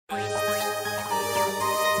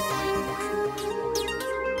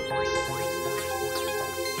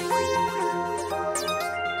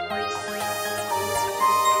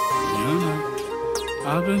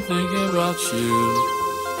I've been thinking about you,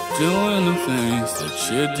 doing the things that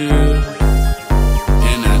you do.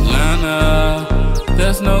 In Atlanta,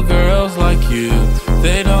 there's no girls like you.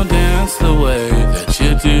 They don't dance the way that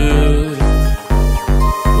you do.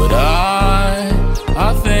 But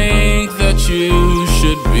I think that you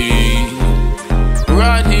should be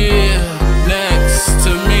right here next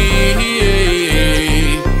to me,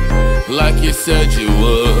 like you said you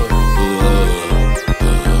would.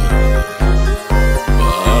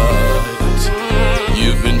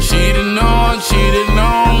 Cheating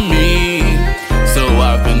on me, so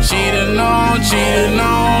I've been cheating on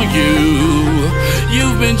you.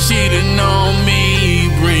 You've been cheating on me,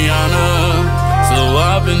 Brianna, so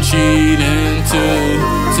I've been cheating too.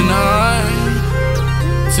 Tonight,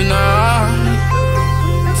 tonight,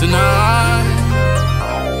 tonight,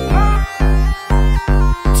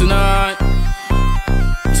 tonight,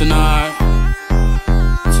 tonight,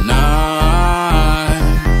 tonight.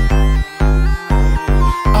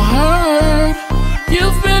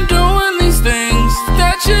 You've been doing these things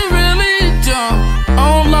that you really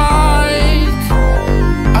don't like.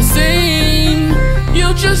 I seen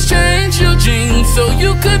you just change your jeans so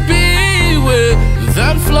you could be with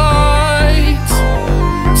that flight.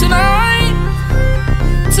 Tonight,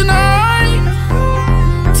 tonight,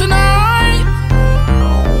 tonight,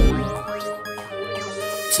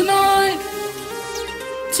 tonight,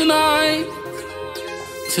 tonight,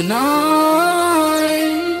 tonight.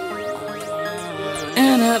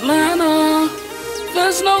 In Atlanta,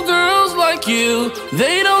 there's no girls like you.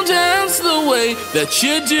 They don't dance the way that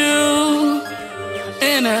you do.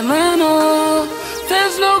 In Atlanta,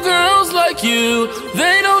 there's no girls like you.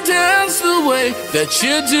 They don't dance the way that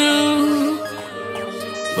you do.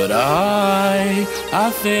 But I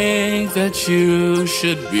think that you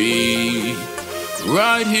should be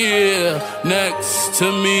right here next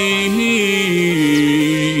to me,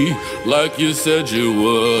 like you said you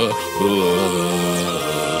would.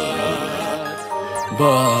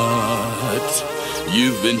 But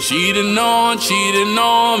you've been cheating on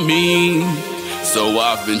me, so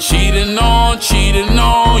I've been cheating on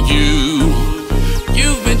you.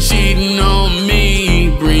 You've been cheating on me,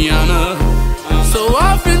 Brianna, so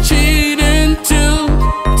I've been cheating too.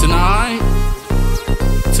 Tonight,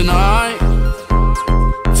 tonight,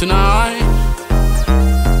 tonight,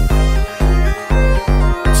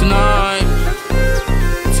 tonight,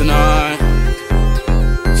 tonight,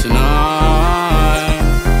 tonight.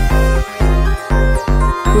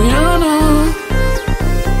 Brianna,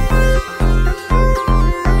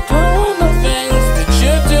 doing the things that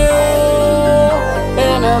you do.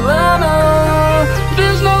 In Atlanta,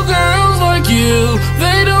 there's no girls like you.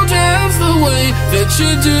 They don't dance the way that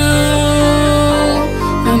you do.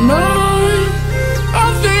 And I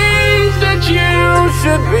think that you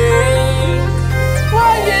should be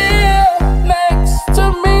right here next to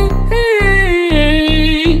me,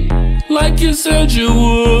 like you said you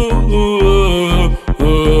would.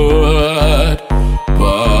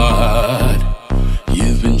 But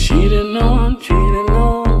you've been cheating on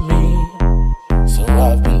me, so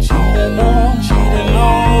I've been cheating on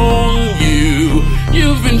you.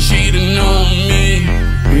 You've been cheating on me,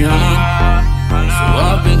 Brianna, so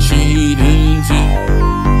I've been cheating too.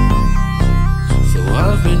 So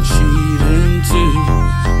I've been cheating too.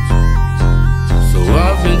 So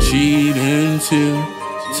I've been cheating too.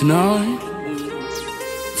 Tonight,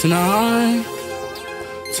 tonight,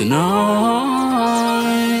 tonight,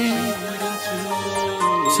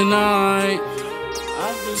 tonight,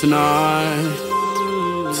 tonight,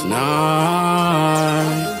 tonight.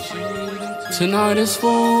 Tonight is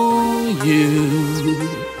for you.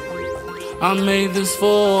 I made this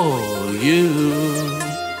for you.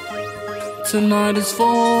 Tonight is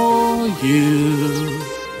for you.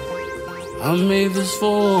 I made this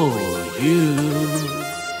for you.